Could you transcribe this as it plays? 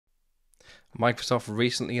Microsoft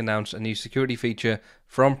recently announced a new security feature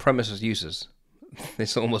for on-premises users.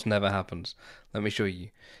 This almost never happens. Let me show you.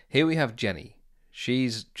 Here we have Jenny.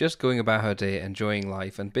 She's just going about her day, enjoying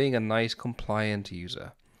life and being a nice, compliant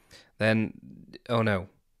user. Then, oh no,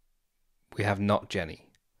 we have Not Jenny.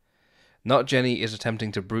 Not Jenny is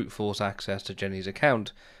attempting to brute force access to Jenny's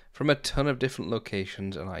account from a ton of different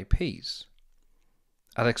locations and IPs.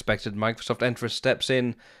 As expected, Microsoft Entra steps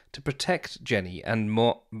in to protect Jenny and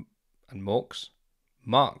marks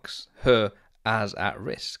her as at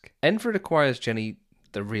risk. Entra requires Jenny,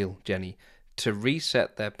 the real Jenny, to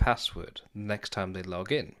reset their password the next time they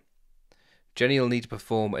log in. Jenny will need to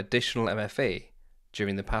perform additional MFA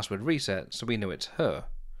during the password reset so we know it's her.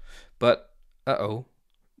 But,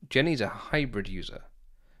 Jenny's a hybrid user.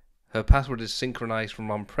 Her password is synchronized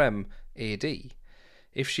from on-prem AD.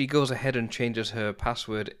 If she goes ahead and changes her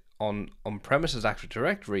password on-premises Active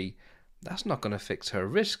Directory, that's not going to fix her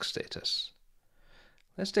risk status.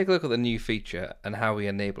 Let's take a look at the new feature and how we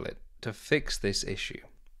enable it to fix this issue.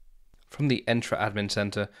 From the Entra Admin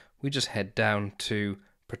Center, we just head down to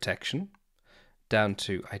Protection, down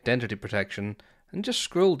to Identity Protection, and just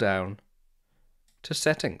scroll down to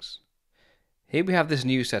Settings. Here we have this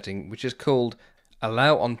new setting which is called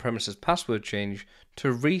Allow on-premises password change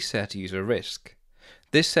to reset user risk.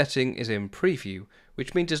 This setting is in preview,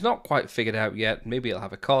 which means it's not quite figured out yet. Maybe it'll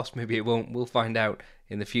have a cost, maybe it won't. We'll find out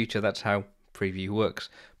in the future. That's how preview works.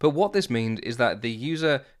 But what this means is that the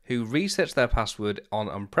user who resets their password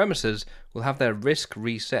on-premises will have their risk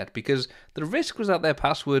reset, because the risk was that their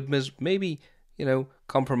password was maybe,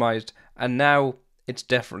 compromised, and now it's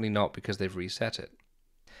definitely not because they've reset it.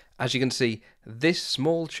 As you can see, this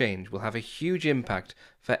small change will have a huge impact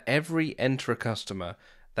for every Entra customer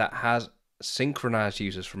that has synchronized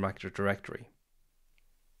users from Active Directory.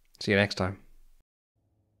 See you next time.